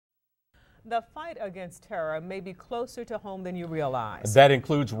The fight against terror may be closer to home than you realize. That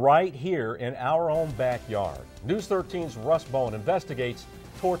includes right here in our own backyard. News 13's Russ Bowen investigates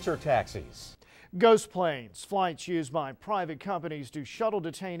torture taxis. Ghost planes, flights used by private companies to shuttle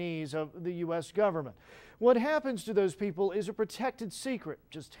detainees of the U.S. government. What happens to those people is a protected secret.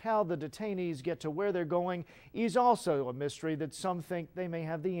 Just how the detainees get to where they're going is also a mystery that some think they may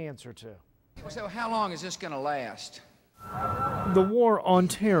have the answer to. So how long is this going to last? The war on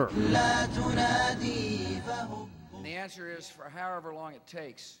terror. And the answer is for however long it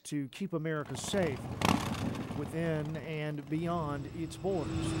takes. To keep America safe within and beyond its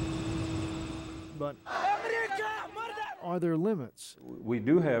borders. But are there limits? We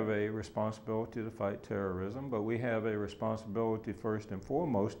do have a responsibility to fight terrorism, but we have a responsibility first and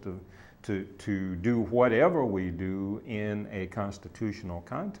foremost to do whatever we do in a constitutional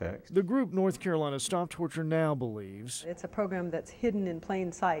context. The group North Carolina Stop Torture Now believes it's a program that's hidden in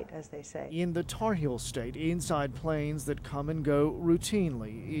plain sight, as they say. In the Tar Heel state, inside planes that come and go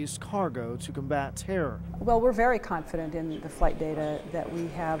routinely is cargo to combat terror. Well, we're very confident in the flight data that we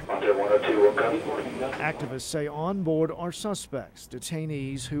have. Activists say on board are suspects,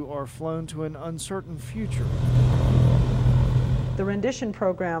 detainees who are flown to an uncertain future. The rendition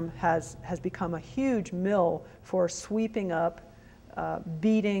program has become a huge mill for sweeping up,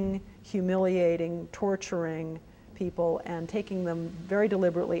 beating, humiliating, torturing people and taking them very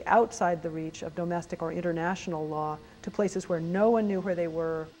deliberately outside the reach of domestic or international law to places where no one knew where they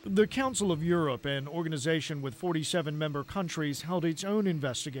were. The Council of Europe, an organization with 47 member countries, held its own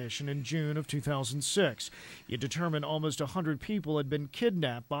investigation in June of 2006. It determined almost 100 people had been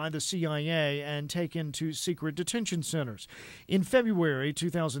kidnapped by the CIA and taken to secret detention centers. In February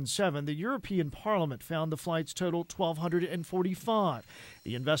 2007, the European Parliament found the flights totaled 1,245.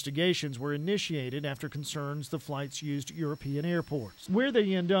 The investigations were initiated after concerns the flights used European airports. Where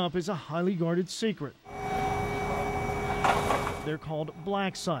they end up is a highly guarded secret. They're called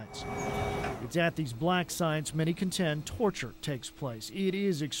black sites. It's at these black sites many contend torture takes place. It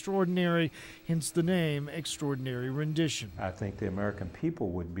is extraordinary, hence the name Extraordinary Rendition. I think the American people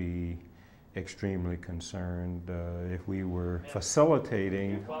would be extremely concerned if we were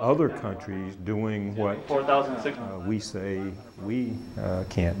facilitating other countries doing what we say we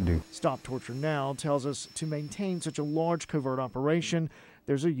can't do. Stop Torture Now tells us to maintain such a large covert operation,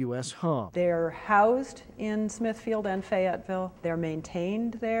 there's a U.S. hub. They're housed in Smithfield and Fayetteville. They're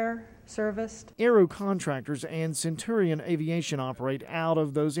maintained there, serviced. Aero Contractors and Centurion Aviation operate out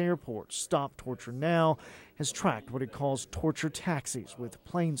of those airports. Stop Torture Now has tracked what it calls torture taxis with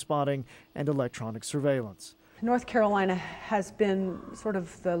plane spotting and electronic surveillance. North Carolina has been sort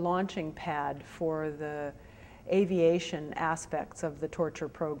of the launching pad for the aviation aspects of the torture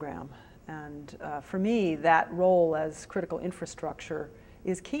program. And for me, that role as critical infrastructure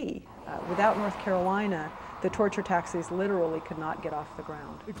is key. Without North Carolina, the torture taxis literally could not get off the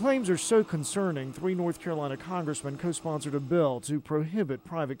ground. The claims are so concerning, 3 North Carolina congressmen co-sponsored a bill to prohibit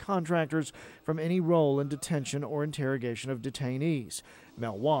private contractors from any role in detention or interrogation of detainees.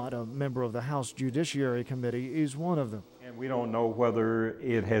 Mel Watt, a member of the House Judiciary Committee, is one of them. And we don't know whether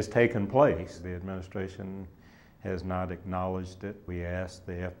it has taken place. The administration has not acknowledged it. We asked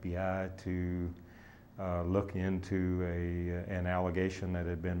the FBI to look into an allegation that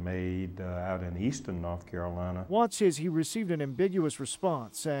had been made out in eastern North Carolina. Watt says he received an ambiguous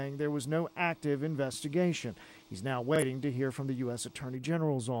response saying there was no active investigation. He's now waiting to hear from the U.S. Attorney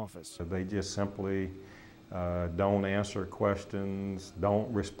General's office. They just simply don't answer questions,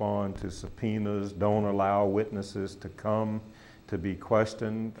 don't respond to subpoenas, don't allow witnesses to come to be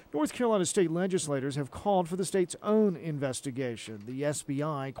questioned. North Carolina state legislators have called for the state's own investigation. The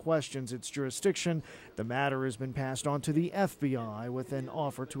SBI questions its jurisdiction. The matter has been passed on to the FBI with an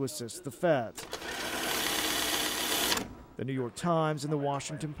offer to assist the feds. The New York Times and the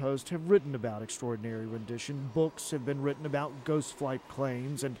Washington Post have written about Extraordinary Rendition. Books have been written about ghost flight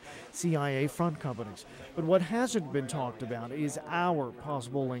claims and CIA front companies. But what hasn't been talked about is our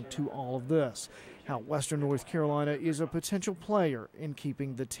possible link to all of this. How Western North Carolina is a potential player in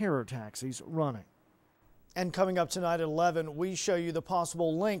keeping the terror taxis running. And coming up tonight at 11, we show you the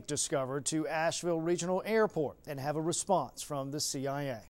possible link discovered to Asheville Regional Airport and have a response from the CIA.